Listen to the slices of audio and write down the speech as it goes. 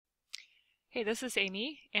Hey, this is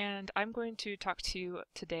Amy, and I'm going to talk to you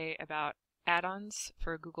today about add-ons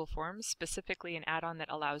for Google Forms, specifically an add-on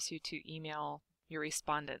that allows you to email your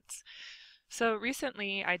respondents. So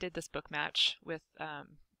recently I did this book match with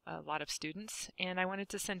a lot of students, and I wanted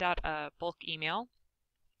to send out a bulk email.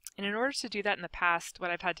 And in order to do that in the past,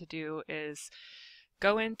 what I've had to do is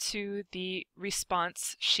go into the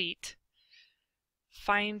response sheet,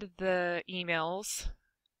 find the emails,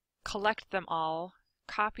 collect them all,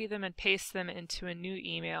 copy them and paste them into a new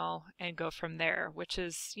email and go from there, which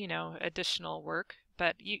is, additional work,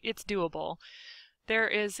 but it's doable. There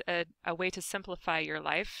is a way to simplify your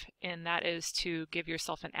life, and that is to give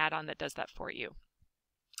yourself an add-on that does that for you.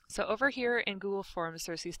 So over here in Google Forms,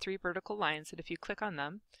 there's these three vertical lines, and if you click on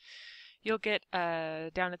them, you'll get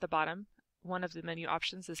down at the bottom, one of the menu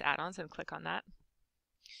options is add-ons, and click on that.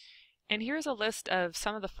 And here's a list of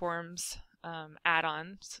some of the forms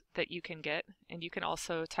add-ons that you can get, and you can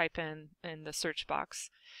also type in the search box.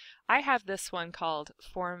 I have this one called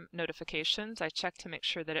Form Notifications. I checked to make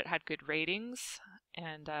sure that it had good ratings,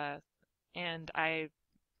 and I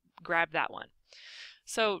grabbed that one.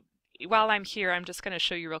 So while I'm here, I'm just going to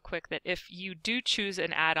show you real quick that if you do choose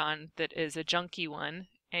an add-on that is a junky one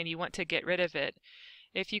and you want to get rid of it,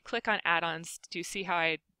 if you click on add-ons, do you see how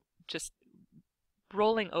I just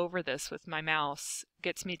rolling over this with my mouse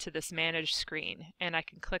gets me to this manage screen, and I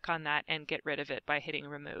can click on that and get rid of it by hitting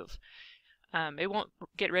remove. It won't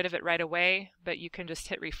get rid of it right away, but you can just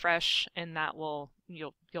hit refresh and that will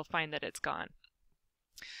you'll find that it's gone.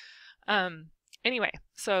 Anyway,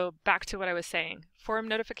 so back to what I was saying. Form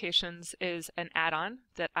Notifications is an add-on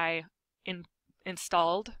that I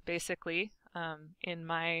installed basically in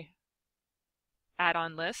my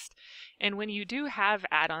add-on list. And when you do have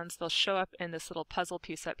add-ons, they'll show up in this little puzzle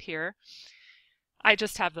piece up here. I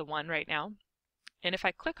just have the one right now. And if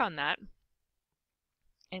I click on that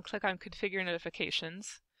and click on Configure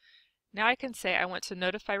Notifications, now I can say I want to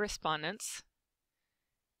notify respondents,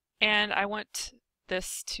 and I want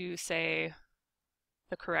this to say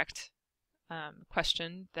the correct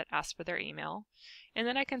question that asks for their email, and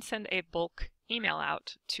then I can send a bulk email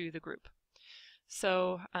out to the group.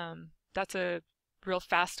 So that's a real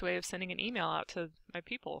fast way of sending an email out to my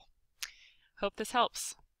people. Hope this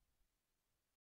helps.